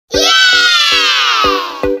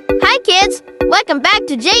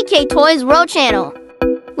to JK Toys World Channel.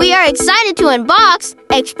 We are excited to unbox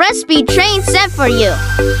Express Speed Train Set for you.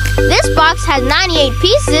 This box has 98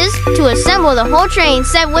 pieces to assemble the whole train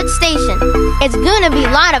set with station. It's gonna be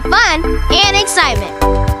a lot of fun and excitement.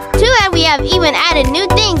 To that, we have even added new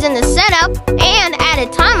things in the setup and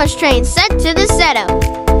added Thomas Train set to the setup.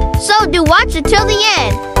 So do watch it till the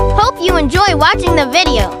end. Hope you enjoy watching the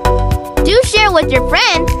video. Do share with your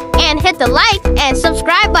friend and hit the like and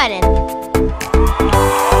subscribe button.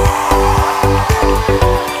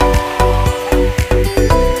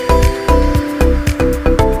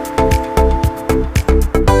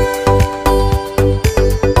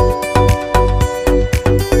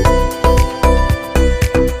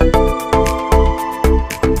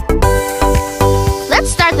 Let's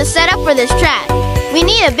start the setup for this track. We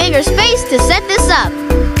need a bigger space to set this up.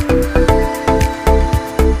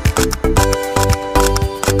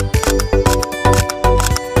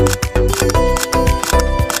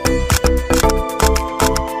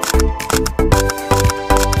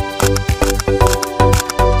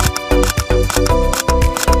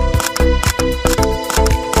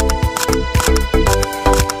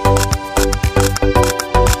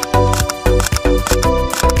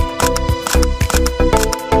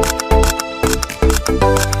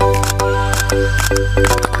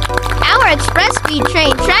 Express Speed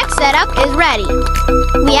Train track setup is ready.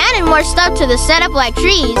 We added more stuff to the setup like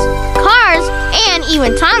trees, cars, and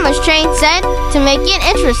even Thomas Train set to make it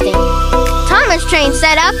interesting. Thomas Train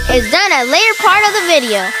setup is done at later part of the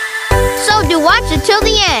video. So do watch it till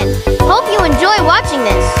the end. Hope you enjoy watching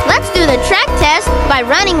this. Let's do the track test by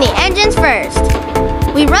running the engines first.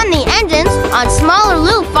 We run the engines on smaller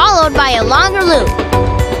loop followed by a longer loop.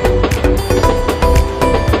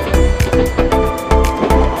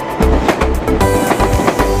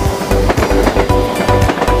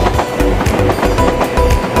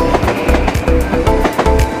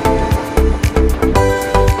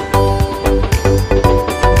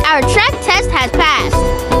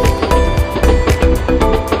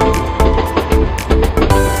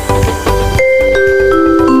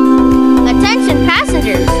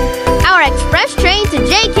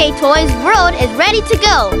 Toys World is ready to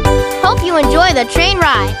go. Hope you enjoy the train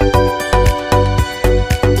ride.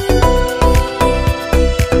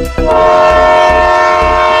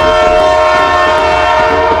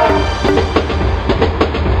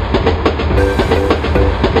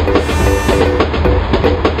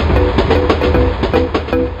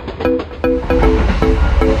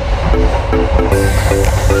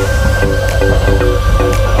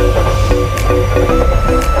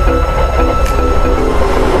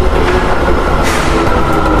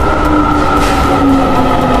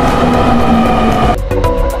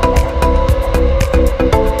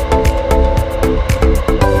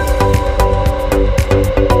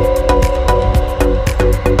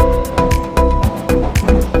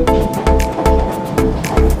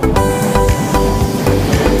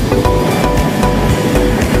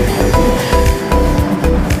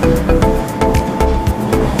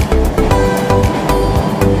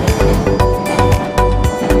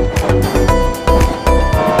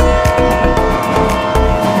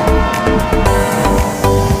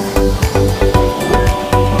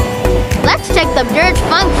 The dirge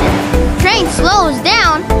function. Train slows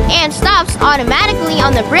down and stops automatically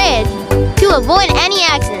on the bridge to avoid any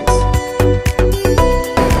accidents.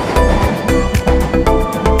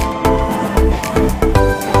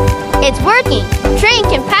 It's working. Train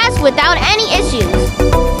can pass without any issues.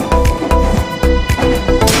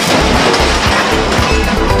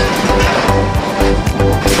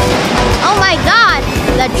 Oh my God!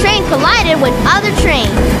 The train collided with other trains.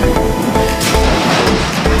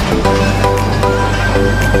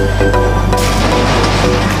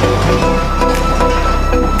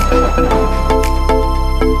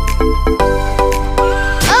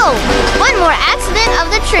 Oh, one more accident of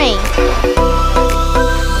the train.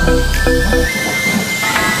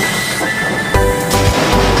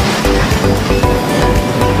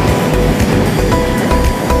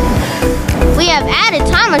 We have added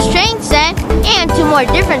Thomas Train set and 2 more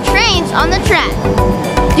different trains on the track.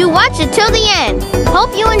 Do watch it till the end.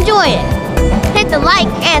 Hope you enjoy it. Hit the like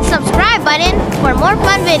and subscribe button for more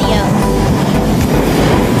fun videos.